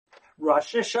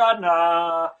Rosh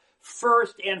Hashanah.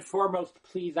 First and foremost,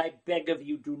 please, I beg of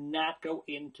you, do not go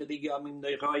into the Yomim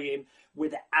Noraim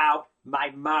without my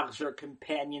Machzor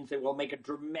companions. It will make a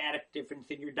dramatic difference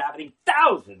in your davening.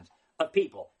 Thousands of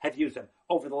people have used them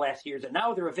over the last years, and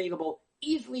now they're available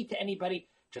easily to anybody.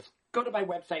 Just go to my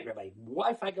website,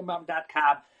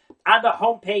 RabbiYFeigenbaum.com. On the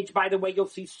homepage, by the way, you'll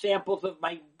see samples of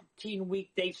my Teen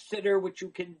Weekday Sitter, which you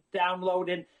can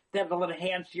download, and that'll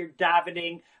enhance your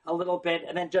davening a little bit.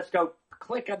 And then just go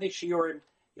click on the shiurim.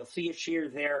 You'll see a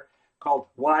shiur there called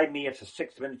Why Me? It's a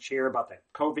 6-minute shiur about the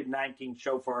COVID-19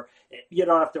 shofar. You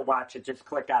don't have to watch it. Just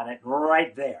click on it.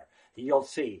 Right there, you'll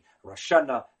see Rosh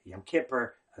Hashanah, Yom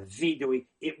Kippur, Vidui.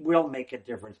 It will make a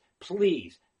difference.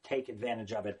 Please take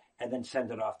advantage of it and then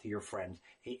send it off to your friends.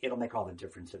 It'll make all the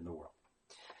difference in the world.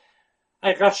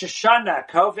 Rosh Hashanah,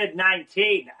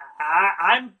 COVID-19.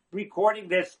 I'm recording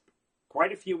this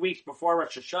quite a few weeks before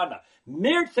Rosh Hashanah.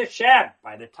 Mirz Hashem,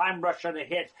 by the time Rosh Hashanah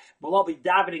hits, we'll all be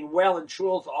davening well in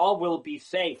shuls. All will be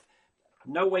safe.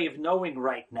 No way of knowing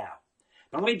right now.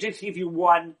 But let me just give you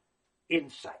one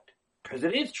insight, because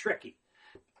it is tricky.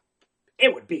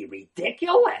 It would be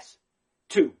ridiculous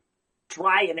to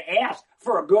try and ask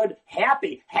for a good,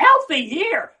 happy, healthy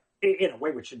year in a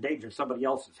way which endangers somebody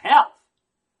else's health.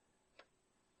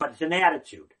 But it's an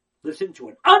attitude. Listen to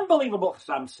an unbelievable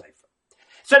Chassam Sofer.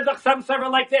 Says the Chassam Sofer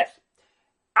like this.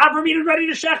 Avram is ready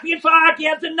to shech Yitzhak. He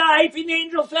has a knife, and the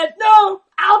angel says, "No,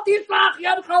 al tislach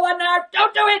yad chol anar.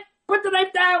 Don't do it. Put the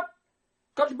knife down."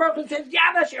 Kodesh Baruch Hu says,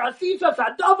 "Yana she'asisa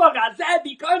sadovar hazeh,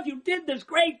 because you did this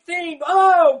great thing.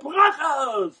 Oh,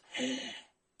 brachos."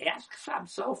 Ask Chassam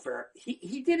Sofer.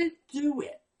 He didn't do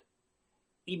it.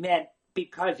 He meant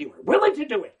because you were willing to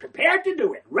do it, prepared to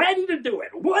do it, ready to do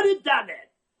it, would have done it.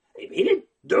 If he didn't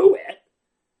do it,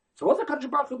 so what does the Kodesh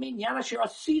Baruch Hu mean? Yana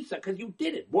she'asisa, because you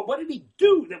did it. What did he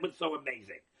do that was so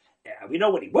amazing? We know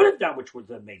what he would have done, which was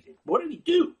amazing. What did he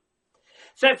do?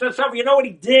 So you know what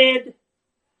he did?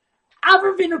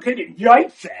 Avram Avinu couldn't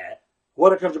say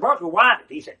what the Kodesh Baruch Hu wanted.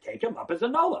 He said, take him up as a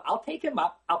Noah. I'll take him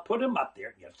up. I'll put him up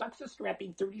there. Yitzchak's a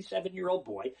strapping 37-year-old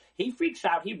boy. He freaks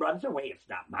out. He runs away. It's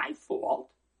not my fault.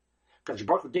 Kodesh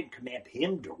Baruch Hu didn't command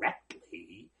him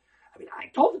directly. I mean, I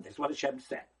told him this, what Hashem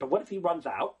said. But what if he runs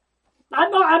out?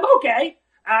 I'm okay.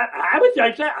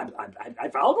 I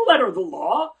followed the letter of the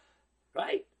law,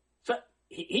 right? So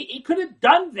he could have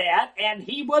done that, and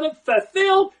he would have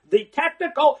fulfilled the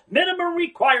technical minimum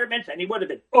requirements, and he would have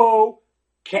been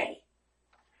okay.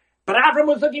 But Avram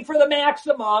was looking for the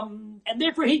maximum, and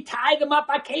therefore he tied him up.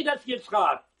 Akedas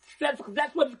Yitzchak. That's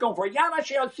what it's going for.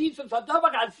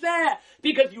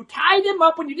 Because you tied him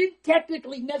up when you didn't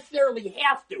technically necessarily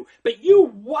have to, but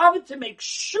you wanted to make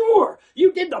sure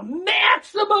you did the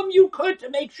maximum you could to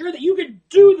make sure that you could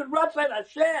do the Ratzon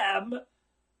Hashem.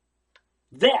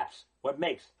 That's what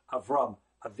makes Avram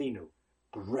Avinu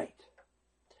great.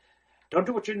 Don't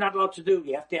do what you're not allowed to do.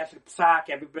 You have to ask a psak.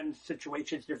 Everyone's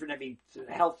situation is different. Every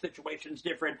health situation is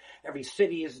different. Every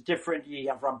city is different. You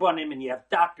have rabbanim and you have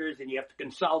doctors and you have to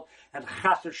consult. And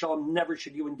chas v'shalom, never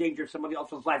should you endanger somebody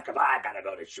else's life because I got to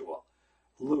go to shul.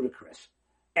 Ludicrous.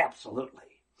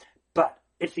 Absolutely. But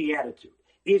it's the attitude.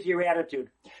 Is your attitude,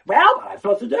 well, what am I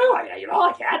supposed to do? I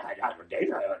can't. I'm in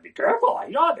danger. I got to be careful. I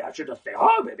should just stay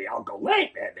home. Maybe I'll go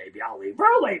late. Maybe I'll leave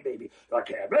early. Maybe I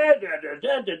can't.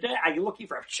 Are you looking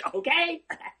for a show? Okay?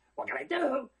 What can I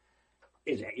do?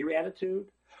 Is that your attitude?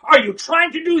 Are you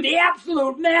trying to do the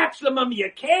absolute maximum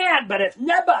you can, but if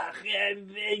nebuch,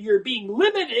 you're being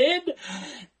limited,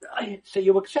 so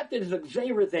you accept it as a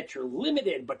gzeira that you're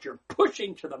limited, but you're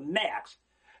pushing to the max.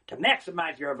 To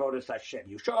maximize your avodas Hashem,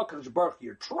 you show HaKadosh Baruch Hu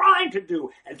you're trying to do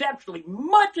as absolutely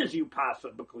much as you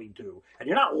possibly do, and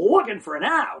you're not looking for an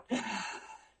out,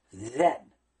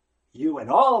 then you and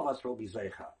all of us will be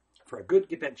zeicha for a good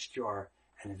Gebench Shor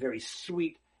and a very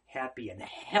sweet, happy, and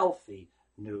healthy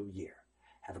new year.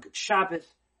 Have a good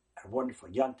Shabbos, a wonderful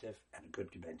Yontif, and a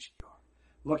good Gebench Shor.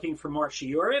 Looking for more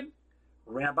shiurim?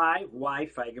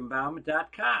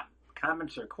 RabbiYFeigenbaum.com.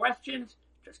 Comments or questions?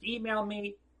 Just email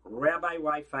me.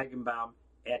 RabbiYFeigenbaum@gmail.com.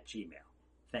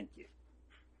 Thank you.